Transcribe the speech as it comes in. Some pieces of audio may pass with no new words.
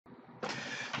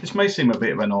This may seem a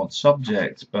bit of an odd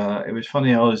subject, but it was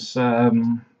funny. I was a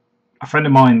friend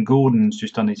of mine, Gordon's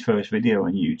just done his first video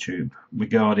on YouTube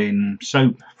regarding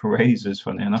soap for razors.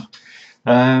 Funny enough,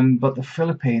 but the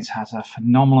Philippines has a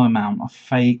phenomenal amount of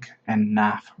fake and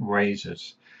naff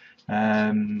razors.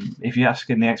 If you ask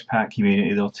in the expat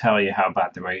community, they'll tell you how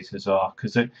bad the razors are,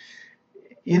 because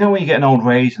you know when you get an old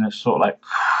razor and it's sort of like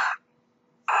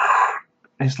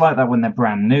it's like that when they're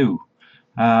brand new.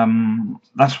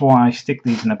 That's why I stick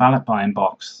these in a ballot buying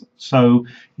box. So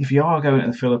if you are going to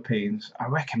the Philippines, I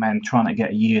recommend trying to get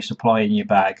a year's supply in your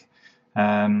bag,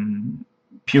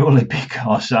 purely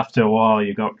because after a while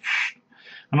you got,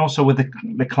 and also with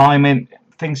the climate,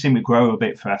 things seem to grow a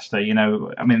bit faster. You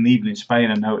know, I mean, even in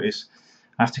Spain, I notice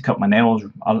I have to cut my nails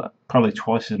probably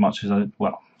twice as much as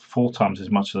well, 4 times as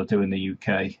much as I do in the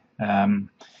UK.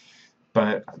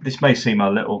 But this may seem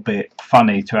a little bit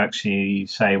funny to actually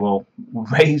say, well,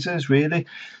 razors, really?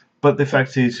 But the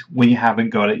fact is, when you haven't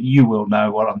got it, you will know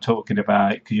what I'm talking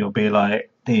about, because you'll be like,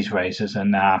 these razors are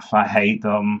naff, I hate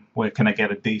them, where can I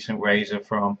get a decent razor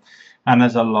from? And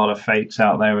there's a lot of fakes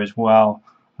out there as well.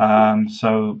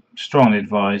 So strongly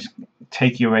advise,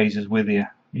 take your razors with you.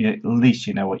 At least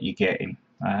you know what you're getting.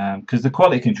 Because the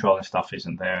quality control and stuff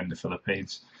isn't there in the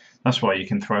Philippines. That's why you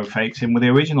can throw fakes in with the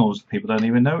originals. People don't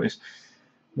even notice.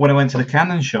 When I went to the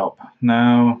Canon shop,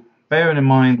 now bearing in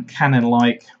mind Canon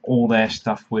like all their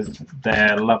stuff with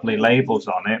their lovely labels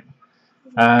on it,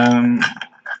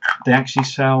 they actually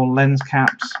sell lens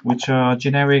caps which are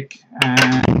generic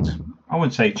and I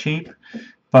wouldn't say cheap,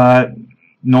 but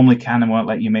normally Canon won't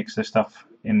let you mix their stuff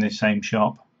in the same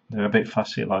shop. They're a bit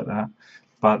fussy like that.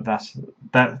 But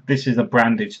this is a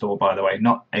branded store, by the way,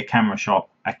 not a camera shop,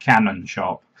 a Canon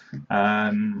shop.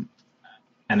 And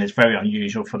it's very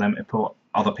unusual for them to put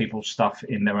other people's stuff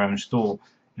in their own store.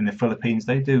 In the Philippines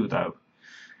they do, though.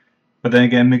 But then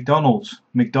again,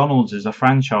 McDonald's is a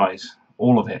franchise,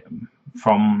 all of it,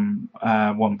 from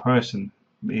one person.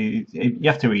 You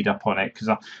have to read up on it, because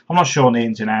I'm not sure on the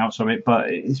ins and outs of it, but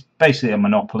it's basically a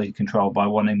monopoly controlled by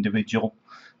one individual.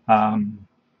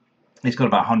 It's got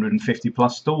about 150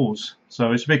 plus stores,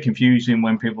 so it's a bit confusing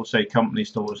when people say company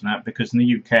stores and that, because in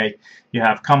the UK you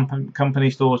have company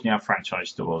stores and you have franchise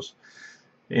stores.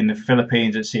 In the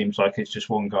Philippines it seems like it's just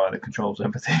one guy that controls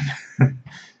everything.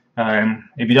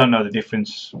 If you don't know the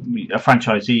difference, a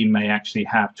franchisee may actually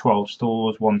have 12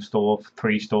 stores, 1 store,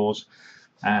 3 stores,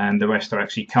 and the rest are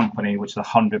actually company, which is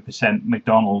 100%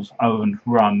 McDonald's owned,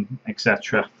 run,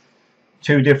 etc.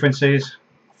 Two differences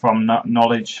from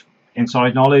knowledge,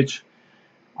 inside knowledge.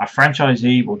 A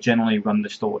franchisee will generally run the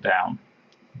store down.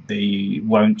 They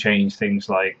won't change things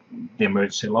like the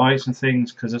emergency lights and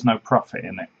things, because there's no profit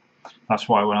in it. That's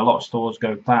why when a lot of stores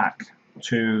go back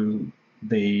to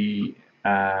the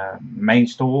main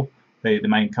store, the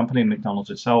main company, McDonald's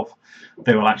itself,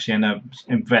 they will actually end up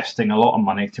investing a lot of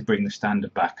money to bring the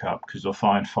standard back up, because they'll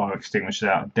find fire extinguishers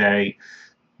out of date,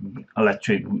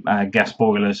 electric gas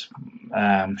boilers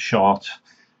shot,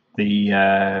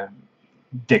 the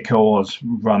decors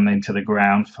run into the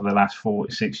ground for the last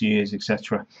 46 years,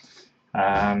 etc.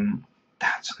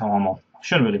 That's normal. I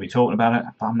shouldn't really be talking about it,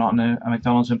 but I'm not a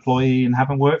McDonald's employee and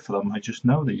haven't worked for them. I just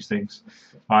know these things.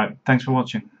 Alright, thanks for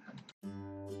watching.